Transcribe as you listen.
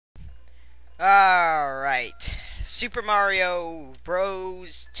Alright. Super Mario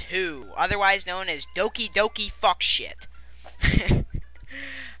Bros. 2, otherwise known as Doki Doki Fuck Shit.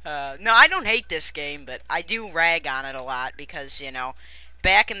 No, I don't hate this game, but I do rag on it a lot because,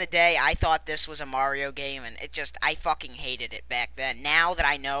 back in the day, I thought this was a Mario game, and I fucking hated it back then. Now that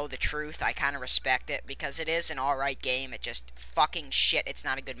I know the truth, I kind of respect it because it is an alright game. It just fucking shit. It's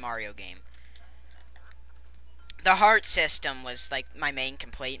not a good Mario game. The heart system was like my main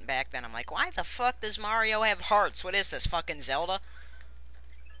complaint back then. I'm like, why the fuck does Mario have hearts? What is this, fucking Zelda?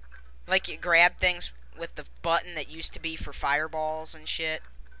 Like you grab things with the button that used to be for fireballs and shit.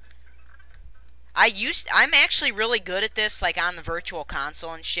 I'm actually really good at this, like on the virtual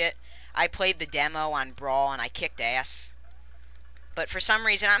console and shit. I played the demo on Brawl and I kicked ass. But for some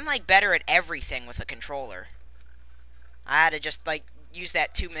reason, I'm like better at everything with a controller. I had to just like use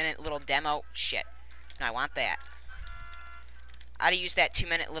that 2-minute little demo. Shit. No, I want that. I had to use that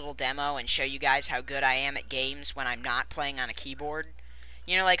 2-minute little demo and show you guys how good I am at games when I'm not playing on a keyboard.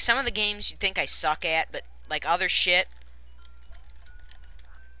 You know, like some of the games you'd think I suck at, but like other shit,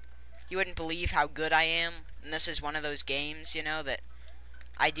 you wouldn't believe how good I am. And this is one of those games, that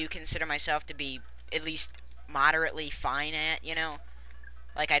I do consider myself to be at least moderately fine at,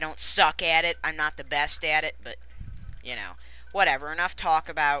 Like I don't suck at it, I'm not the best at it, but, whatever. Enough talk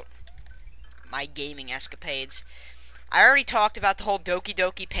about my gaming escapades. I already talked about the whole Doki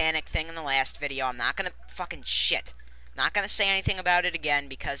Doki Panic thing in the last video. I'm not gonna fucking shit. Not gonna say anything about it again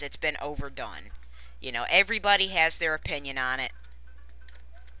because it's been overdone. Everybody has their opinion on it.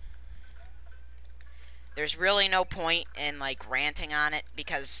 There's really no point in, like, ranting on it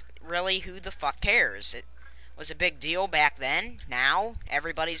because, really, who the fuck cares? It was a big deal back then. Now,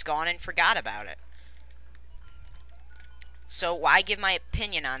 everybody's gone and forgot about it. So, why give my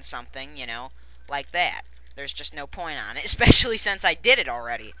opinion on something, like that? There's just no point on it, especially since I did it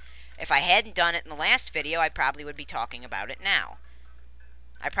already. If I hadn't done it in the last video, I probably would be talking about it now.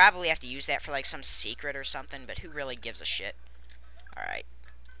 I probably have to use that for, like, some secret or something, but who really gives a shit? Alright.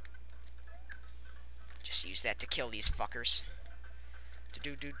 Just use that to kill these fuckers.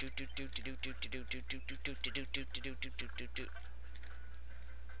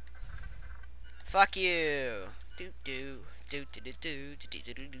 Fuck you. Fuck you.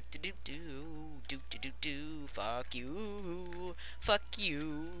 Fuck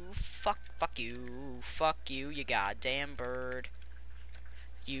you. Fuck you. Fuck you, you goddamn bird.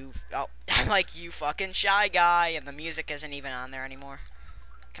 I'm like, you fucking shy guy, and the music isn't even on there anymore.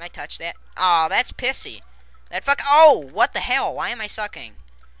 Can I touch that? Oh, that's pissy. Oh, what the hell? Why am I sucking?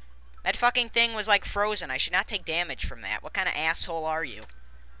 That fucking thing was like frozen. I should not take damage from that. What kind of asshole are you?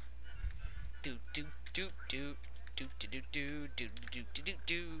 Do do do do do do do do do do do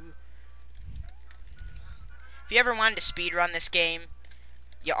do. If you ever wanted to speedrun this game,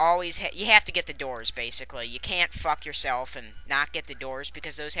 you have to get the doors, basically. You can't fuck yourself and not get the doors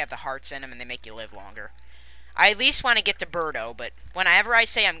because those have the hearts in them and they make you live longer. I at least want to get to Birdo, but whenever I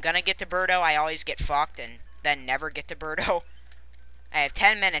say I'm gonna get to Birdo, I always get fucked and then never get to Birdo. I have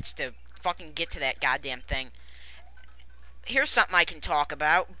 10 minutes to fucking get to that goddamn thing. Here's something I can talk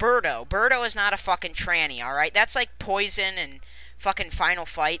about. Birdo. Birdo is not a fucking tranny, alright? That's like Poison and fucking Final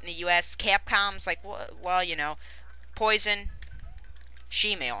Fight in the US. Capcom's like, well, Poison,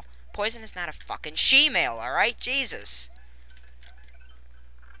 she-male. Poison is not a fucking she-male, alright? Jesus.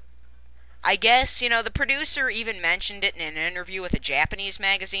 I guess, the producer even mentioned it in an interview with a Japanese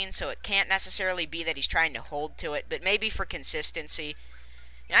magazine, so it can't necessarily be that he's trying to hold to it, but maybe for consistency.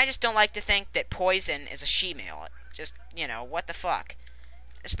 And I just don't like to think that Poison is a she-male. Just, what the fuck?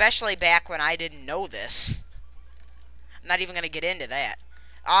 Especially back when I didn't know this. I'm not even going to get into that.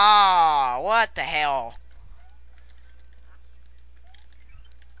 Ah, oh, what the hell?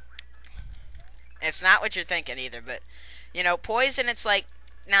 It's not what you're thinking either, but, Poison, it's like,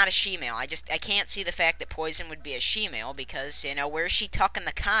 not a she-male. I can't see the fact that Poison would be a she-male because, where's she tucking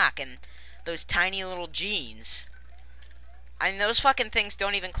the cock and those tiny little jeans? I mean, those fucking things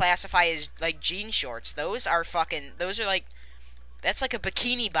don't even classify as, like, jean shorts. Those are like, that's like a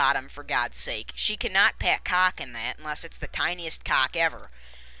bikini bottom, for God's sake. She cannot pack cock in that unless it's the tiniest cock ever.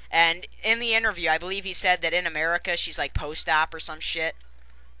 And in the interview, I believe he said that in America, she's like post-op or some shit.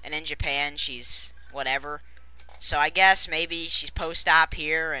 And in Japan, she's whatever. So I guess maybe she's post-op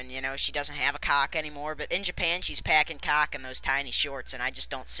here and, she doesn't have a cock anymore. But in Japan, she's packing cock in those tiny shorts, and I just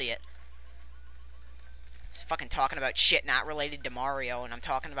don't see it. He's fucking talking about shit not related to Mario, and I'm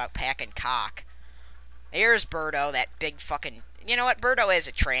talking about packing cock. Here's Birdo, that big fucking... You know what? Birdo is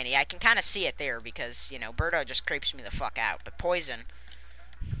a tranny. I can kind of see it there because, Birdo just creeps me the fuck out. But Poison,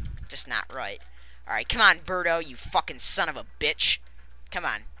 just not right. Alright, come on, Birdo, you fucking son of a bitch. Come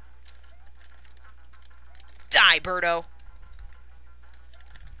on. Die, Birdo.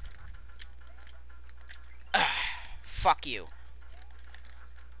 Fuck you.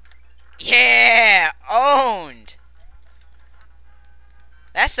 Yeah! Owned!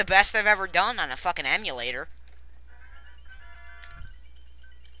 That's the best I've ever done on a fucking emulator.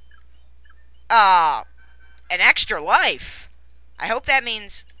 An extra life. I hope that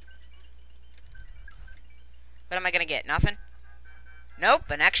means... What am I gonna get? Nothing? Nope,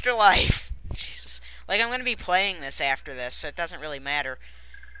 an extra life. Jesus. Like, I'm gonna be playing this after this, so it doesn't really matter.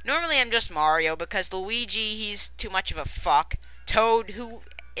 Normally I'm just Mario, because Luigi, he's too much of a fuck. Toad, who...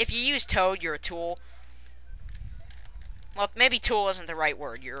 If you use Toad, you're a tool. Well, maybe tool isn't the right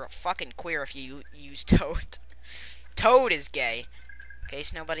word. You're a fucking queer if you use Toad. Toad is gay. In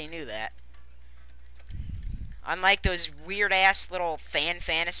case nobody knew that. Unlike those weird-ass little fan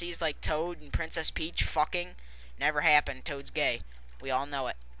fantasies like Toad and Princess Peach fucking. Never happened. Toad's gay. We all know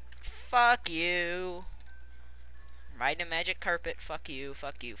it. Fuck you. Riding a magic carpet. Fuck you.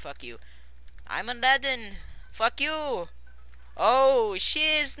 Fuck you. Fuck you. I'm Aladdin. Fuck you. Oh,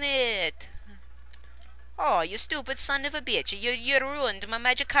 shiznit. Oh, you stupid son of a bitch. You ruined my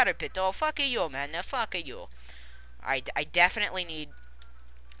magic carpet. Oh, fuck you, man. Fuck you. Alright, I definitely need...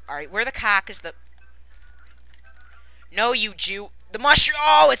 Alright, where the cock is the... No, you Jew. The mushroom...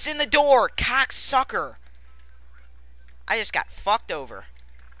 Oh, it's in the door. Cocksucker. I just got fucked over.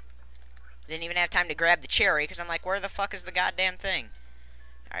 Didn't even have time to grab the cherry, because I'm like, where the fuck is the goddamn thing?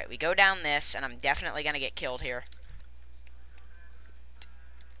 Alright, we go down this, and I'm definitely gonna get killed here.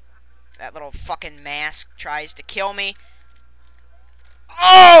 That little fucking mask tries to kill me.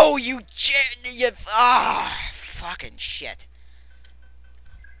 Oh, you fucking shit.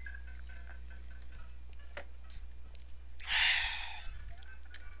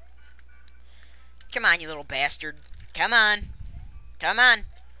 Come on, you little bastard. Come on. Come on.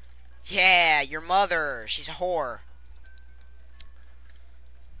 Yeah, your mother. She's a whore.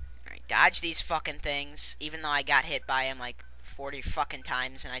 Alright, dodge these fucking things. Even though I got hit by him like 40 fucking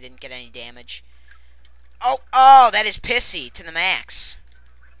times and I didn't get any damage. Oh, that is pissy to the max.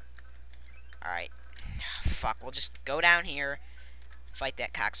 Alright. Fuck, we'll just go down here. Fight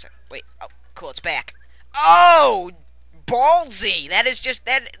that cocksucker. Wait, oh, cool, it's back. Oh! Ballsy! That is just,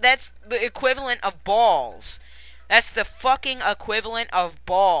 that's the equivalent of balls. That's the fucking equivalent of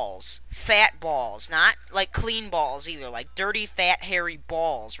balls. Fat balls. Not like clean balls either. Like dirty, fat, hairy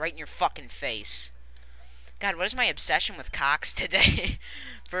balls right in your fucking face. God, what is my obsession with cocks today?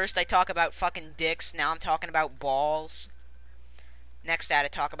 First I talk about fucking dicks. Now I'm talking about balls. Next I had to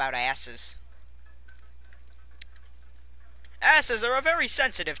talk about asses. Asses are a very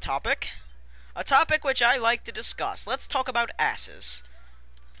sensitive topic. A topic which I like to discuss. Let's talk about asses.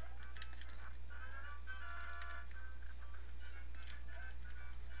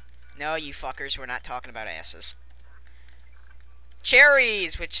 No, you fuckers, we're not talking about asses.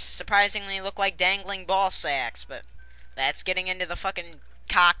 Cherries, which surprisingly look like dangling ball sacks, but that's getting into the fucking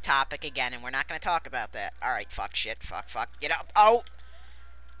cock topic again, and we're not going to talk about that. Alright, fuck, shit, fuck, get up. Oh!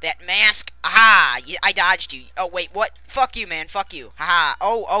 That mask. Aha! I dodged you. Oh, wait, what? Fuck you, man, fuck you. Haha.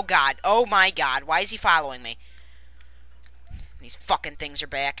 Oh, God. Oh, my God. Why is he following me? These fucking things are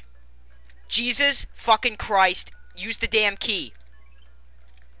back. Jesus fucking Christ. Use the damn key.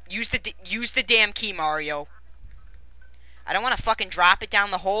 Use the damn key, Mario. I don't want to fucking drop it down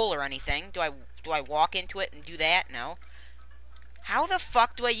the hole or anything. Do I walk into it and do that? No. How the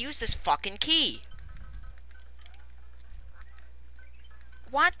fuck do I use this fucking key?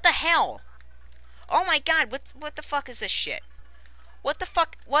 What the hell? Oh my God, what the fuck is this shit? What the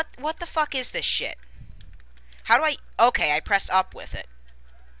fuck is this shit? How do I... Okay, I press up with it.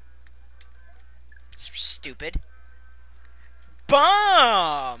 It's stupid.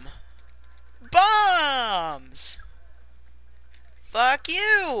 Bomb! Bombs! Fuck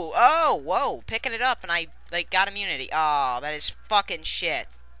you! Oh, whoa, picking it up and I, like, got immunity. Oh, that is fucking shit.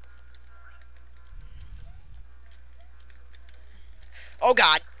 Oh,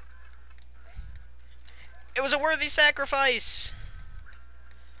 God. It was a worthy sacrifice.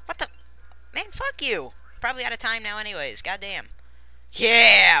 What the... Man, fuck you. Probably out of time now anyways. Goddamn.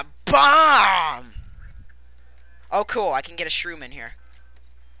 Yeah! Bomb! Oh, cool. I can get a shroom in here.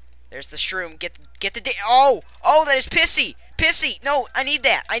 There's the shroom. Get the... Oh! Oh, that is pissy! Pissy! No, I need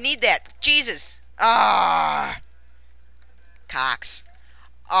that. I need that. Jesus. Ah! Cocks.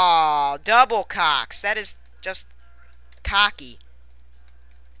 Oh, double cocks. That is just cocky.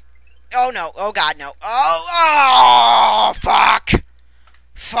 Oh, no. Oh, God, no. Oh, fuck!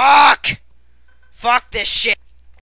 Fuck! Fuck this shit.